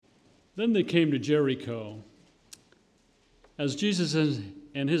Then they came to Jericho. As Jesus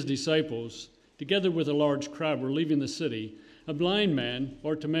and his disciples, together with a large crowd, were leaving the city, a blind man,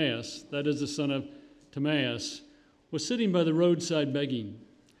 Bartimaeus, that is the son of Timaeus, was sitting by the roadside begging.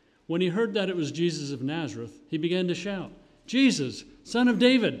 When he heard that it was Jesus of Nazareth, he began to shout, "Jesus, Son of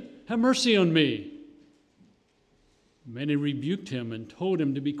David, have mercy on me." Many rebuked him and told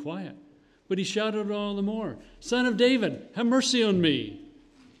him to be quiet, but he shouted all the more, "Son of David, have mercy on me."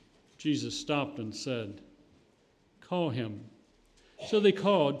 Jesus stopped and said, "Call him." So they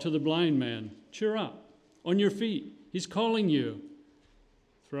called to the blind man, "Cheer up, on your feet, he's calling you."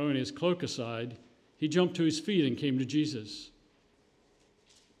 Throwing his cloak aside, he jumped to his feet and came to Jesus.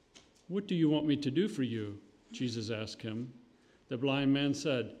 "What do you want me to do for you?" Jesus asked him. The blind man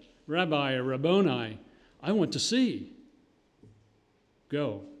said, "Rabbi," or Rabboni, "I want to see."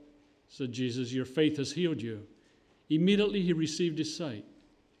 "Go," said Jesus, "your faith has healed you." Immediately he received his sight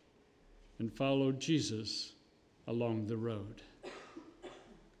and followed Jesus along the road.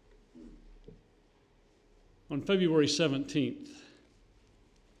 On February 17th,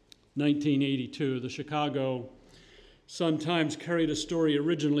 1982, the Chicago Sun-Times carried a story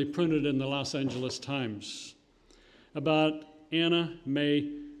originally printed in the Los Angeles Times about Anna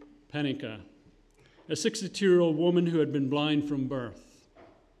Mae Panica, a 62-year-old woman who had been blind from birth.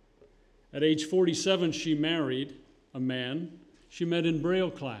 At age 47, she married a man she met in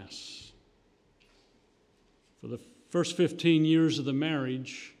Braille class. For the first 15 years of the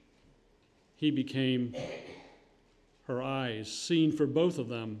marriage, he became her eyes, seeing for both of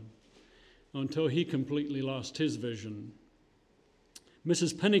them, until he completely lost his vision.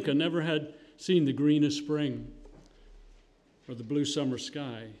 Mrs. Panica never had seen the green of spring or the blue summer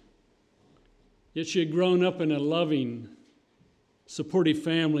sky. Yet she had grown up in a loving, supportive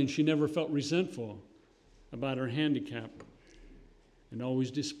family, and she never felt resentful about her handicap and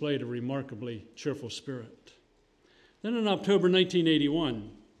always displayed a remarkably cheerful spirit. Then in October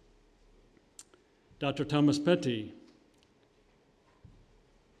 1981, Dr. Thomas Petty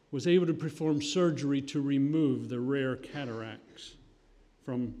was able to perform surgery to remove the rare cataracts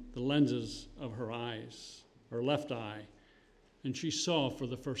from the lenses of her eyes, her left eye, and she saw for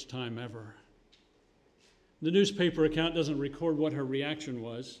the first time ever. The newspaper account doesn't record what her reaction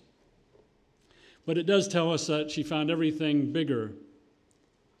was, but it does tell us that she found everything bigger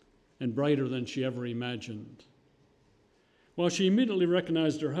and brighter than she ever imagined. While she immediately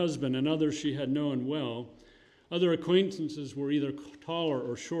recognized her husband and others she had known well, other acquaintances were either taller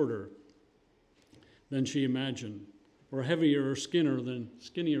or shorter than she imagined, or heavier or skinnier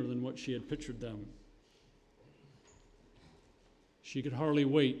than what she had pictured them. She could hardly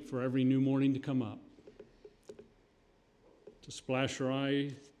wait for every new morning to come up, to splash her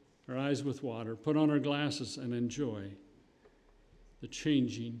eyes with water, put on her glasses, and enjoy the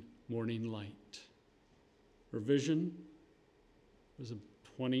changing morning light. Her vision was a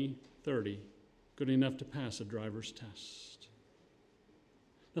 20/30, good enough to pass a driver's test.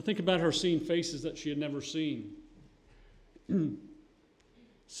 Now think about her seeing faces that she had never seen,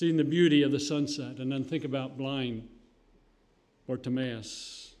 seeing the beauty of the sunset, and then think about blind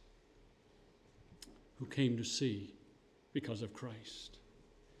Bartimaeus, who came to see because of Christ.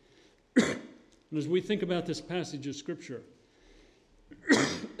 And as we think about this passage of Scripture,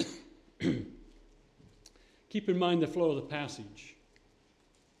 keep in mind the flow of the passage.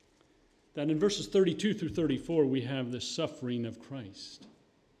 That in verses 32 through 34, we have the suffering of Christ.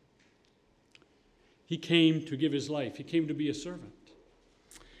 He came to give his life. He came to be a servant.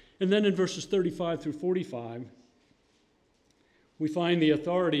 And then in verses 35 through 45, we find the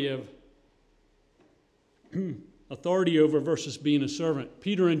authority over versus being a servant.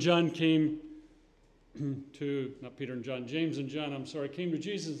 James and John, came to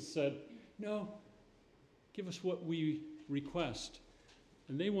Jesus and said, "No, give us what we request."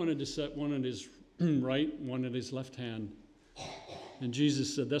 And they wanted to set one at his right, one at his left hand. And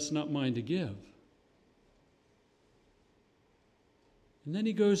Jesus said, "That's not mine to give." And then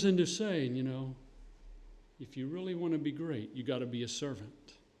he goes into saying, if you really want to be great, you got to be a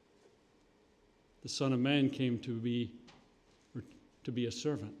servant. The Son of Man came to be a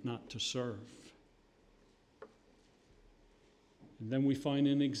servant, not to serve. And then we find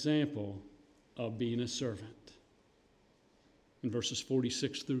an example of being a servant in verses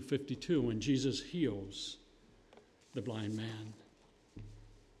 46 through 52, when Jesus heals the blind man.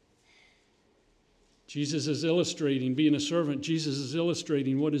 Jesus is illustrating being a servant. Jesus is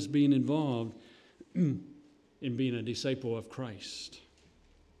illustrating what is being involved in being a disciple of Christ.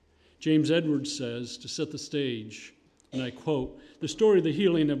 James Edwards says, to set the stage, and I quote, "The story of the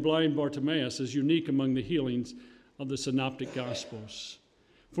healing of blind Bartimaeus is unique among the healings of the Synoptic Gospels.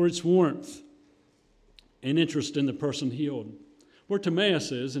 for its warmth and interest in the person healed.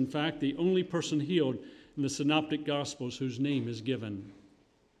 Bartimaeus is, in fact, the only person healed in the Synoptic Gospels whose name is given.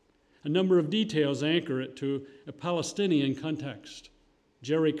 A number of details anchor it to a Palestinian context: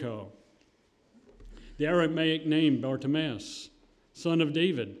 Jericho, the Aramaic name Bartimaeus, son of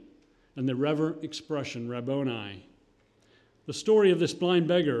David, and the reverent expression Rabboni. The story of this blind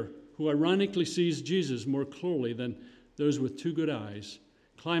beggar, who ironically sees Jesus more clearly than those with two good eyes,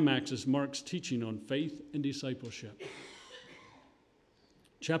 climaxes Mark's teaching on faith and discipleship.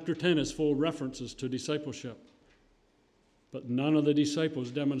 Chapter 10 is full of references to discipleship, but none of the disciples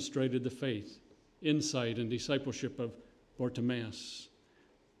demonstrated the faith, insight, and discipleship of Bartimaeus.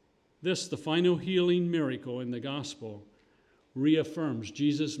 This, the final healing miracle in the gospel, reaffirms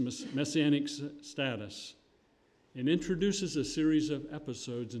Jesus' messianic status and introduces a series of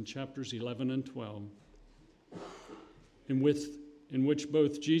episodes in chapters 11 and 12 in which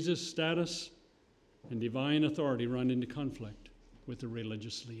both Jesus' status and divine authority run into conflict with the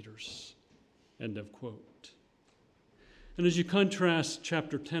religious leaders. End of quote. And as you contrast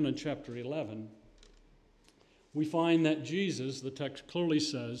chapter 10 and chapter 11, we find that Jesus, the text clearly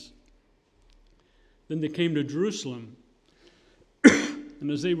says, then they came to Jerusalem, and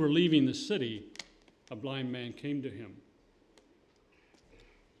as they were leaving the city, a blind man came to him.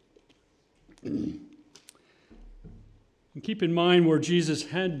 And keep in mind where Jesus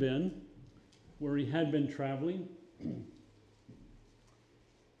had been, where he had been traveling.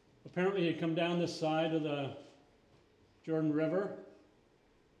 Apparently, he had come down this side of the Jordan River,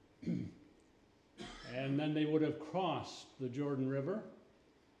 and then they would have crossed the Jordan River.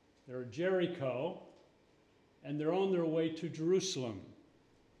 They're at Jericho, and they're on their way to Jerusalem.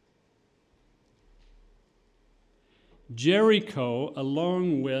 Jericho,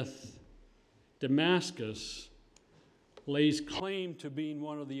 along with Damascus, lays claim to being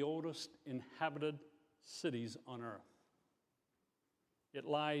one of the oldest inhabited cities on earth. It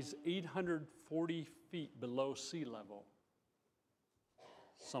lies 840 feet below sea level,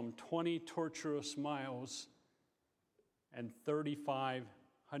 some 20 tortuous miles and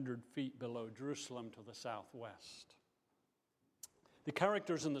 3,500 feet below Jerusalem to the southwest. The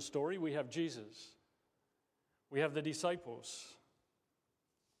characters in the story, we have Jesus, we have the disciples,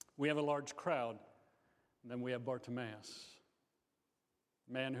 we have a large crowd, and then we have Bartimaeus,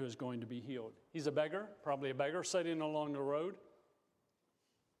 a man who is going to be healed. He's a beggar, probably a beggar, sitting along the road.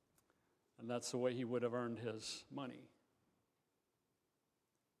 And that's the way he would have earned his money.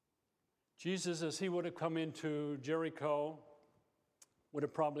 Jesus, as he would have come into Jericho, would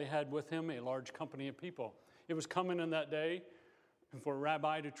have probably had with him a large company of people. It was common in that day for a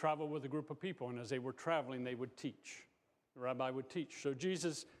rabbi to travel with a group of people, and as they were traveling, they would teach. The rabbi would teach. So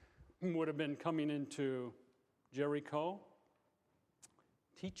Jesus would have been coming into Jericho,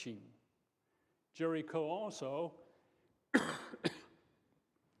 teaching. Jericho also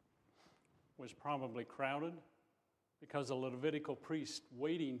was probably crowded because the Levitical priest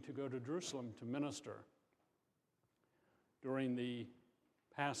waiting to go to Jerusalem to minister during the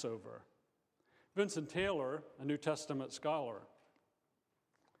Passover. Vincent Taylor, a New Testament scholar,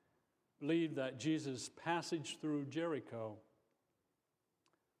 believed that Jesus' passage through Jericho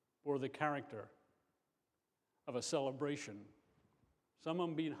bore the character of a celebration, some of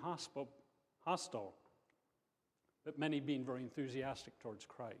them being hostile, but many being very enthusiastic towards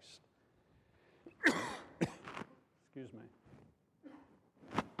Christ. Excuse me.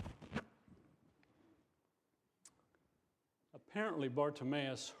 Apparently,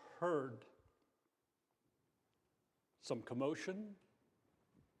 Bartimaeus heard some commotion,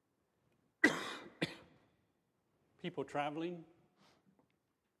 people traveling.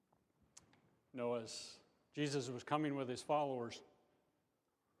 As Jesus was coming with his followers.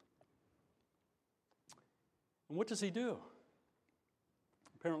 And what does he do?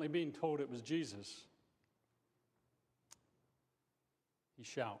 Apparently being told it was Jesus, he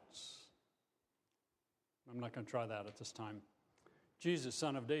shouts. I'm not going to try that at this time. Jesus,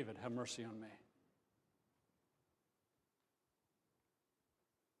 Son of David, have mercy on me.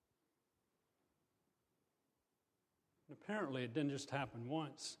 And apparently it didn't just happen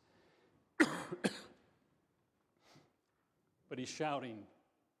once. But he's shouting,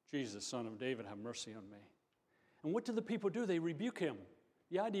 Jesus, Son of David, have mercy on me. And what do the people do? They rebuke him.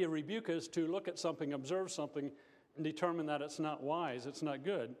 The idea of rebuke is to look at something, observe something, and determine that it's not wise, it's not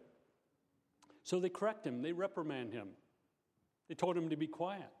good. So they correct him, they reprimand him. They told him to be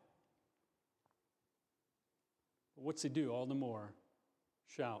quiet. But what's he do? All the more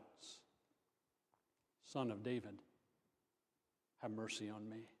shouts, Son of David, have mercy on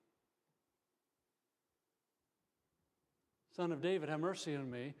me. Son of David, have mercy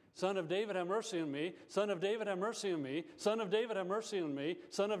on me. Son of David, have mercy on me. Son of David, have mercy on me. Son of David, have mercy on me.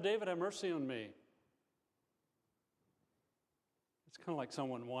 Son of David, have mercy on me. It's kind of like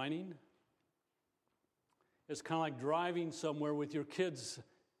someone whining. It's kind of like driving somewhere with your kids.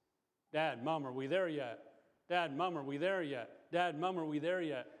 Dad, Mom, are we there yet? Dad, Mom, are we there yet? Dad, Mom, are we there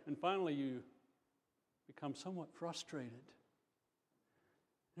yet? And finally you become somewhat frustrated.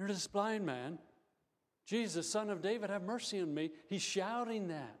 There's this blind man. Jesus, Son of David, have mercy on me. He's shouting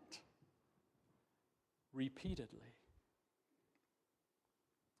that repeatedly.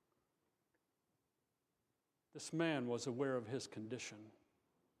 This man was aware of his condition.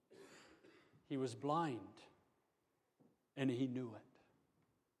 He was blind, and he knew it.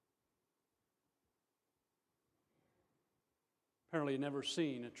 Apparently, he'd never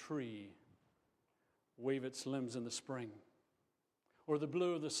seen a tree wave its limbs in the spring, or the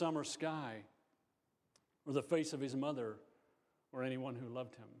blue of the summer sky, or the face of his mother, or anyone who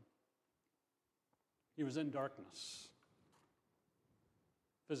loved him. He was in darkness,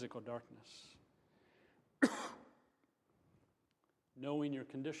 physical darkness. Knowing your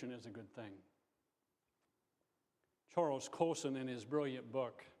condition is a good thing. Charles Colson, in his brilliant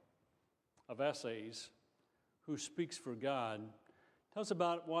book of essays, Who Speaks for God, tells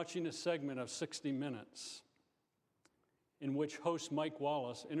about watching a segment of 60 Minutes in which host Mike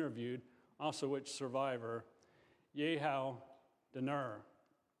Wallace interviewed Auschwitz survivor Yehow Dener,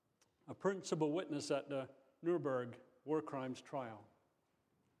 a principal witness at the Nuremberg war crimes trial.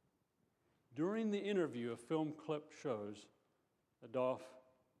 During the interview, a film clip shows Adolf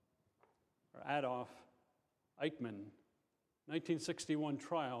Eichmann 1961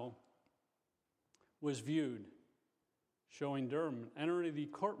 trial was viewed, showing Durham entering the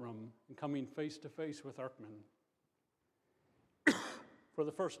courtroom and coming face to face with Eichmann for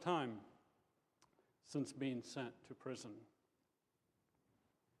the first time since being sent to prison.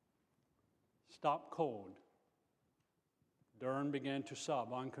 Stopped cold, Durham began to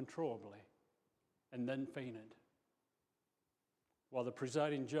sob uncontrollably and then fainted, while the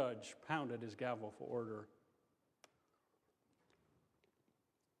presiding judge pounded his gavel for order.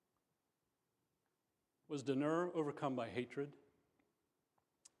 Was Dener overcome by hatred,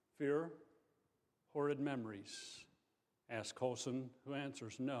 fear, horrid memories? Asked Colson, who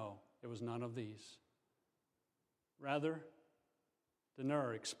answers, no, it was none of these. Rather,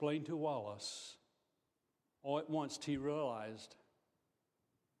 Dener explained to Wallace, all at once he realized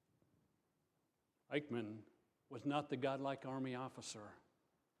Eichmann was not the godlike army officer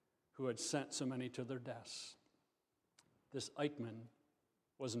who had sent so many to their deaths. This Eichmann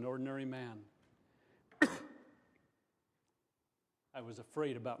was an ordinary man. I was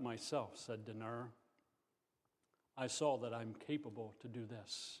afraid about myself, said Dener. I saw that I'm capable to do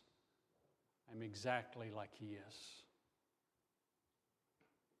this. I'm exactly like he is.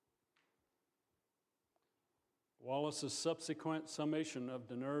 Wallace's subsequent summation of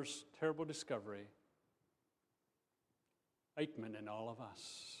Dener's terrible discovery, Eichmann in all of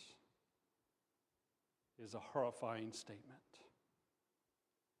us, is a horrifying statement.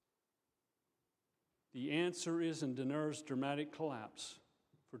 The answer is in Dener's dramatic collapse,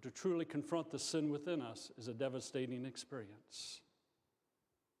 for to truly confront the sin within us is a devastating experience,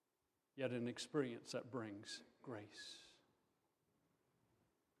 yet an experience that brings grace.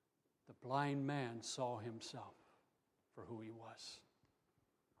 The blind man saw himself for who he was.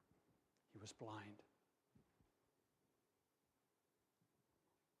 He was blind.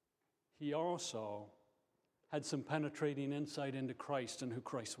 He also had some penetrating insight into Christ and who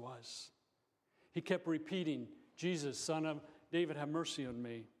Christ was. He kept repeating, Jesus, Son of David, have mercy on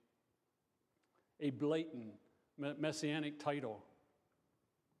me. A blatant messianic title.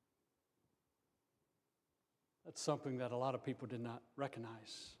 That's something that a lot of people did not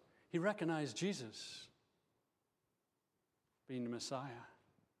recognize. He recognized Jesus being the Messiah.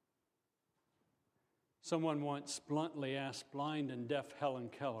 Someone once bluntly asked blind and deaf Helen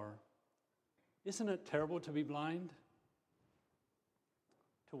Keller, isn't it terrible to be blind?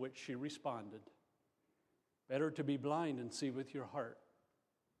 To which she responded, better to be blind and see with your heart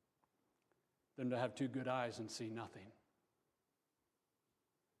than to have two good eyes and see nothing.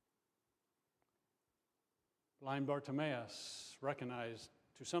 Blind Bartimaeus recognized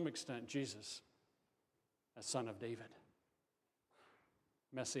to some extent Jesus as Son of David,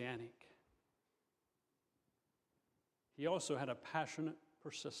 messianic. He also had a passionate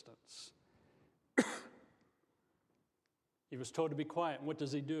persistence. He was told to be quiet, and what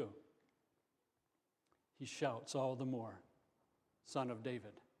does he do? He shouts all the more, Son of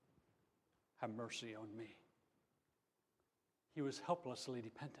David, have mercy on me. He was helplessly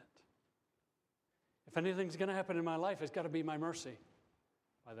dependent. If anything's going to happen in my life, it's got to be my mercy,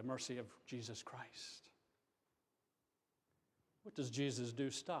 by the mercy of Jesus Christ. What does Jesus do?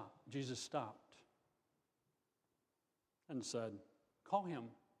 Stop. Jesus stopped and said, call him.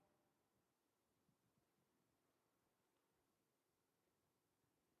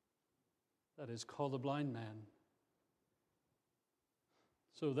 That is, call the blind man.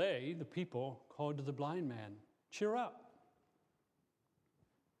 So they, the people, called to the blind man, cheer up.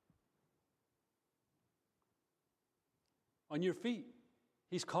 On your feet.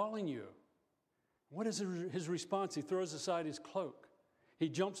 He's calling you. What is his response? He throws aside his cloak. He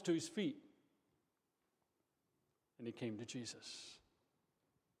jumps to his feet. And he came to Jesus.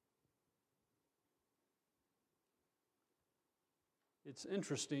 It's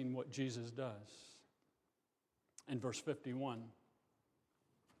interesting what Jesus does. In verse 51,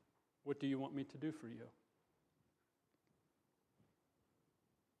 what do you want me to do for you?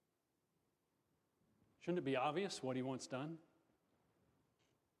 Shouldn't it be obvious what he wants done?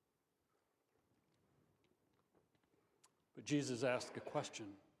 But Jesus asked a question.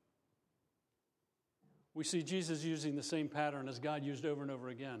 We see Jesus using the same pattern as God used over and over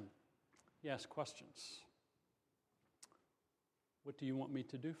again. He asked questions. What do you want me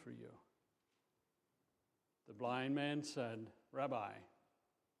to do for you? The blind man said, Rabbi,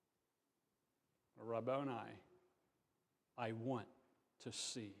 or Rabboni, I want to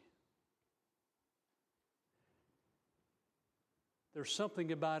see. There's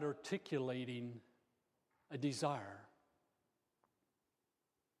something about articulating a desire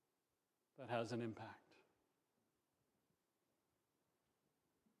that has an impact.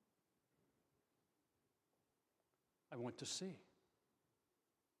 I want to see.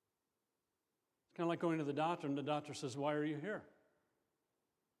 It's kind of like going to the doctor, and the doctor says, why are you here?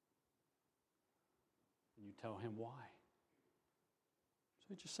 And you tell him why. So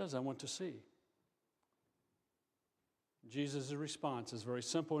he just says, I want to see. Jesus' response is very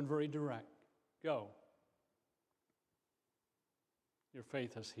simple and very direct. Go. Your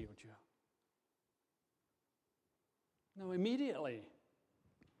faith has healed you. No, immediately.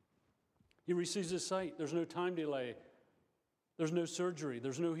 He receives his sight. There's no time delay. There's no surgery.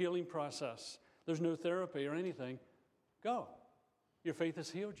 There's no healing process. There's no therapy or anything. Go. Your faith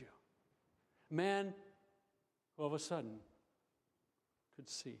has healed you. Man, all of a sudden, could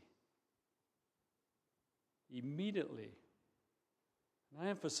see. Immediately. And I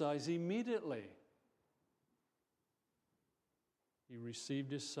emphasize immediately. He received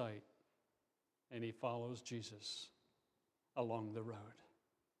his sight, and he follows Jesus along the road.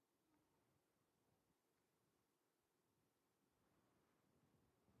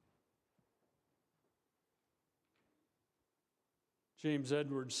 James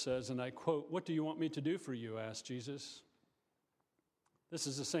Edwards says, and I quote, "What do you want me to do for you?" asked Jesus. This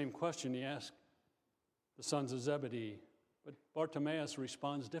is the same question he asked the sons of Zebedee, but Bartimaeus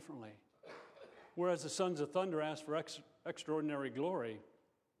responds differently. Whereas the sons of thunder asked for extraordinary glory,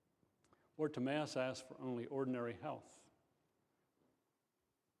 Bartimaeus asked for only ordinary health.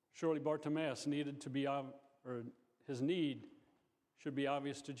 Surely Bartimaeus needed to be, or his need should be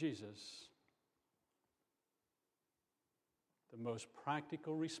obvious to Jesus. The most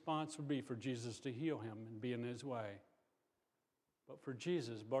practical response would be for Jesus to heal him and be in his way. But for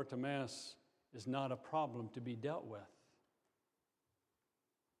Jesus, Bartimaeus is not a problem to be dealt with.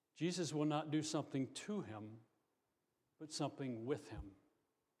 Jesus will not do something to him, but something with him.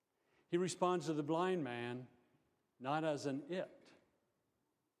 He responds to the blind man not as an it,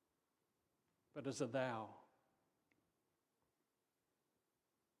 but as a thou.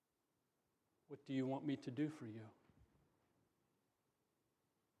 What do you want me to do for you?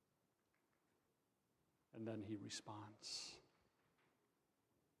 And then he responds.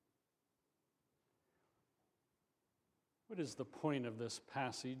 What is the point of this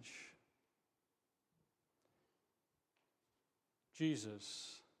passage?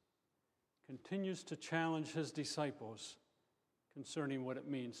 Jesus continues to challenge his disciples concerning what it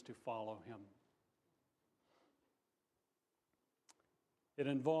means to follow him. It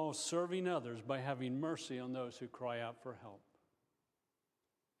involves serving others by having mercy on those who cry out for help.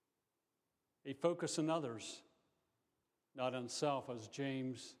 A focus on others, not on self, as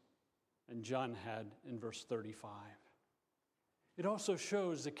James and John had in verse 35. It also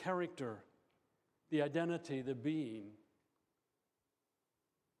shows the character, the identity, the being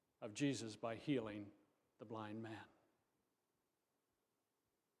of Jesus by healing the blind man.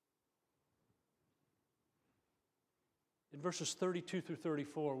 In verses 32 through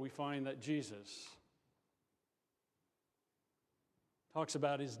 34, we find that Jesus talks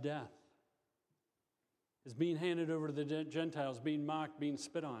about his death, his being handed over to the Gentiles, being mocked, being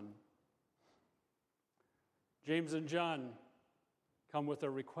spit on. James and John come with a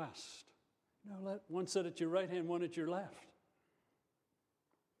request. Let one sit at your right hand, one at your left.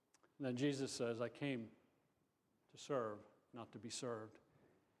 And then Jesus says, I came to serve, not to be served.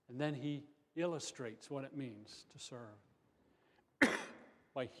 And then he illustrates what it means to serve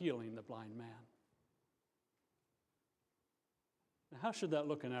by healing the blind man. Now, how should that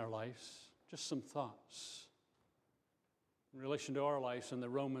look in our lives? Just some thoughts in relation to our lives and the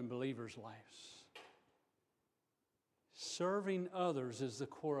Roman believers' lives. Serving others is the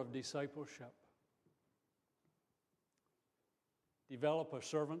core of discipleship. Develop a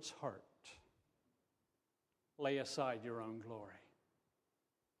servant's heart. Lay aside your own glory.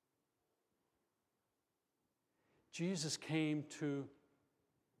 Jesus came to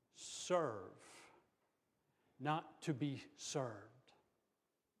serve, not to be served.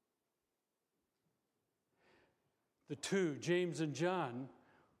 The two, James and John,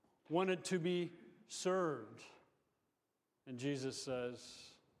 wanted to be served. And Jesus says,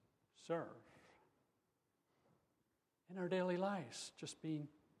 serve. In our daily lives, just being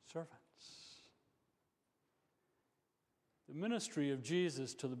servants. The ministry of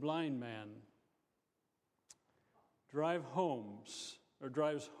Jesus to the blind man drives home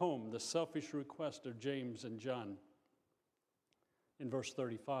the selfish request of James and John in verse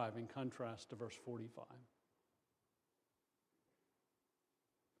 35, in contrast to verse 45.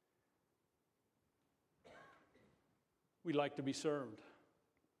 We like to be served.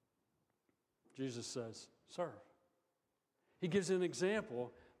 Jesus says, serve. He gives an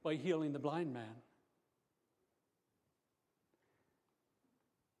example by healing the blind man.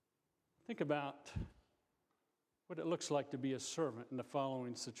 Think about what it looks like to be a servant in the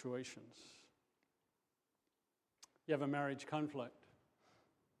following situations. You have a marriage conflict.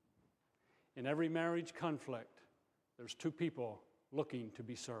 In every marriage conflict, there's two people looking to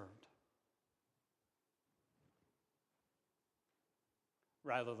be served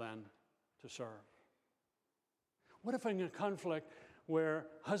rather than to serve. What if in a conflict where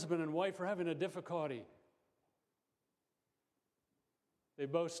husband and wife are having a difficulty, they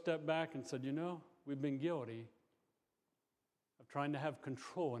both stepped back and said, we've been guilty of trying to have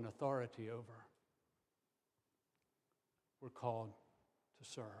control and authority over. We're called to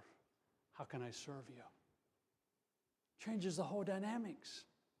serve. How can I serve you? Changes the whole dynamics.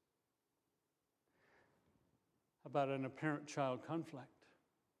 How about in a parent-child conflict?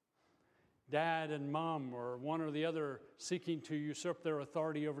 Dad and mom, or one or the other, seeking to usurp their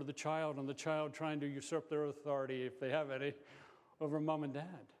authority over the child, and the child trying to usurp their authority, if they have any, over mom and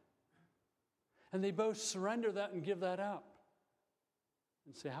dad. And they both surrender that and give that up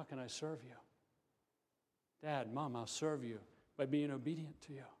and say, how can I serve you? Dad, Mom, I'll serve you by being obedient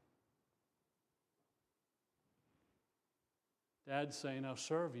to you. Dad's saying, I'll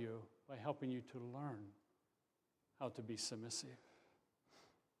serve you by helping you to learn how to be submissive.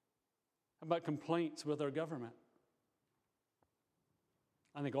 How about complaints with our government?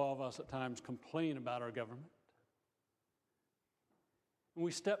 I think all of us at times complain about our government. And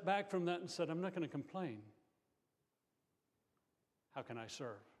we stepped back from that and said, I'm not going to complain. How can I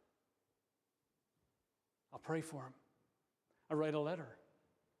serve? I'll pray for him. I'll write a letter.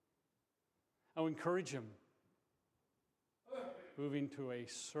 I'll encourage him. Moving to a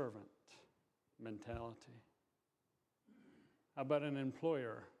servant mentality. How about an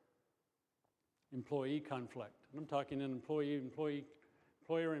employer-employee conflict? And I'm talking an employer-employee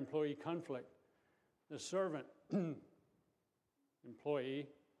conflict. The servant employee,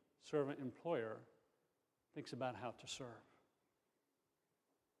 servant employer thinks about how to serve.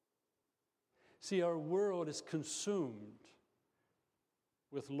 See, our world is consumed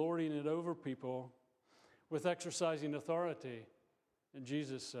with lording it over people, with exercising authority. And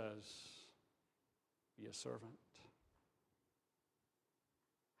Jesus says, be a servant.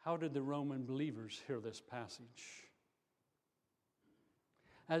 How did the Roman believers hear this passage?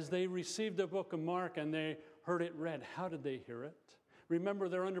 As they received the book of Mark and they heard it read, how did they hear it? Remember,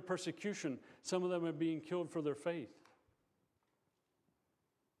 they're under persecution. Some of them are being killed for their faith.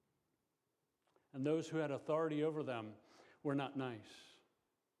 And those who had authority over them were not nice.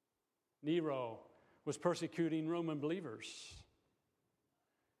 Nero was persecuting Roman believers.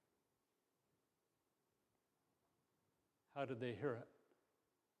 How did they hear it?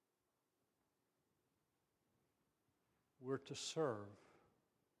 We're to serve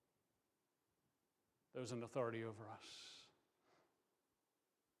those in authority over us.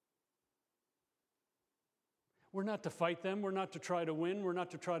 We're not to fight them. We're not to try to win. We're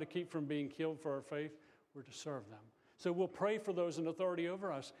not to try to keep from being killed for our faith. We're to serve them. So we'll pray for those in authority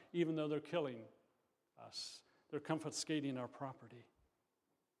over us, even though they're killing us. They're confiscating our property.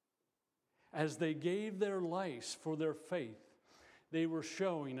 As they gave their lives for their faith, they were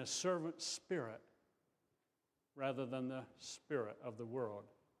showing a servant spirit rather than the spirit of the world,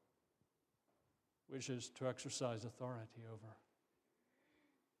 which is to exercise authority over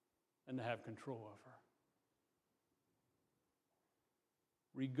and to have control over.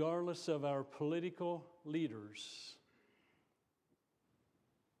 Regardless of our political leaders,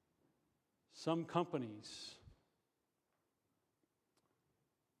 some companies,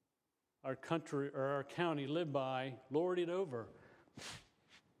 our country or our county live by, lord it over,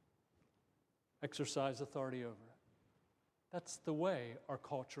 exercise authority over it. That's the way our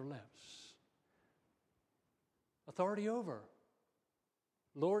culture lives. Authority over,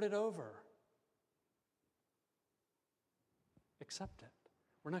 lord it over, accept it.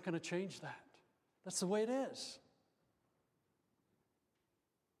 We're not going to change that. That's the way it is.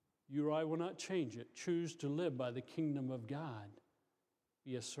 You or I will not change it. Choose to live by the kingdom of God.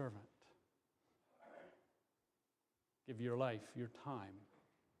 Be a servant. Give your life, your time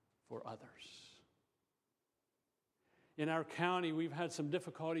for others. In our county, we've had some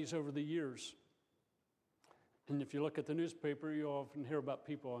difficulties over the years. And if you look at the newspaper, you often hear about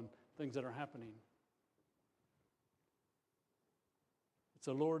people and things that are happening. It's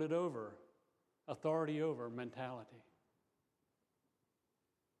a lord it over, authority over mentality.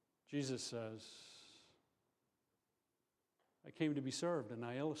 Jesus says, I came to be served, and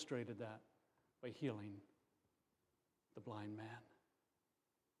I illustrated that by healing the blind man.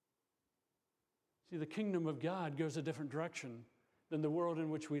 See, the kingdom of God goes a different direction than the world in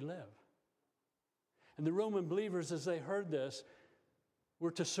which we live. And the Roman believers, as they heard this,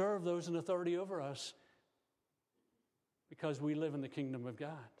 were to serve those in authority over us because we live in the kingdom of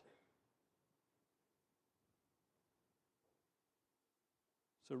God.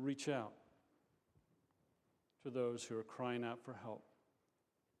 So reach out to those who are crying out for help.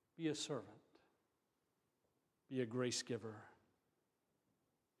 Be a servant. Be a grace giver.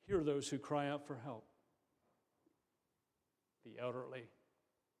 Hear those who cry out for help. The elderly,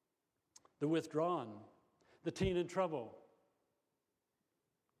 the withdrawn, the teen in trouble.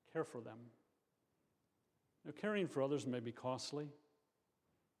 Care for them. Now, caring for others may be costly.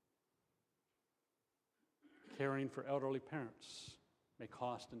 Caring for elderly parents may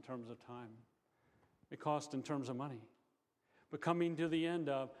cost in terms of time, may cost in terms of money. But coming to the end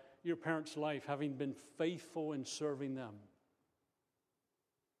of your parents' life, having been faithful in serving them,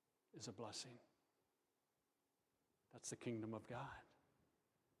 is a blessing. That's the kingdom of God.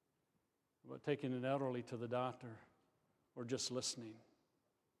 About taking an elderly to the doctor or just listening.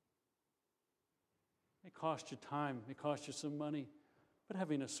 It may cost you time, it may cost you some money, but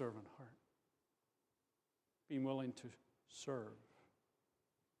having a servant heart, being willing to serve,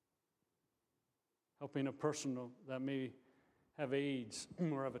 helping a person that may have AIDS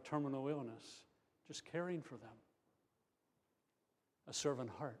or have a terminal illness, just caring for them, a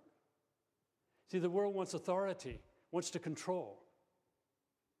servant heart. See, the world wants authority, wants to control.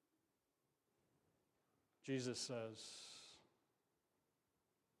 Jesus says,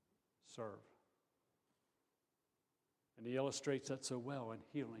 serve. And he illustrates that so well in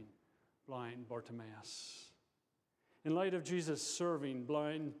healing blind Bartimaeus. In light of Jesus serving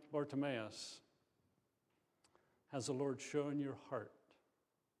blind Bartimaeus, has the Lord shown your heart?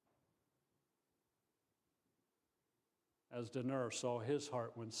 As Denner saw his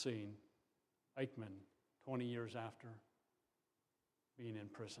heart when seeing Eichmann 20 years after being in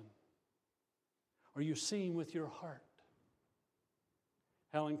prison. Are you seeing with your heart?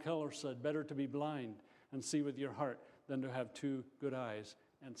 Helen Keller said, better to be blind and see with your heart than to have two good eyes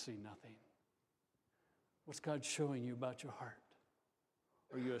and see nothing. What's God showing you about your heart?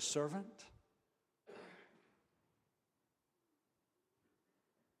 Are you a servant?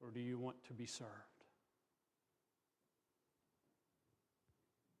 Or do you want to be served?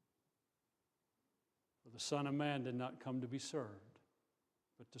 For the Son of Man did not come to be served,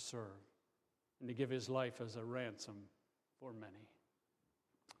 but to serve, and to give his life as a ransom for many.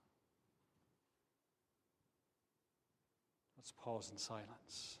 Let's pause in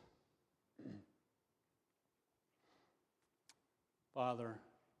silence. Father,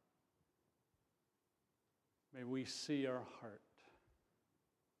 may we see our heart.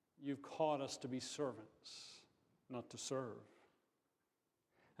 You've called us to be servants, not to serve.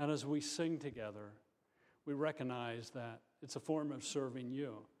 And as we sing together, we recognize that it's a form of serving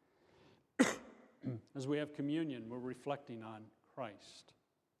you. As we have communion, we're reflecting on Christ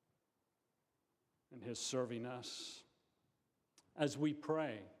and his serving us. As we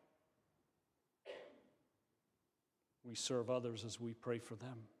pray, we serve others as we pray for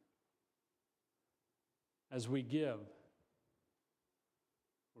them. As we give,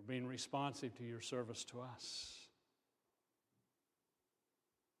 We're being responsive to your service to us.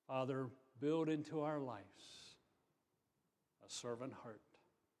 Father, build into our lives a servant heart.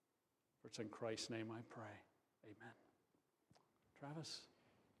 For it's in Christ's name I pray. Amen. Travis?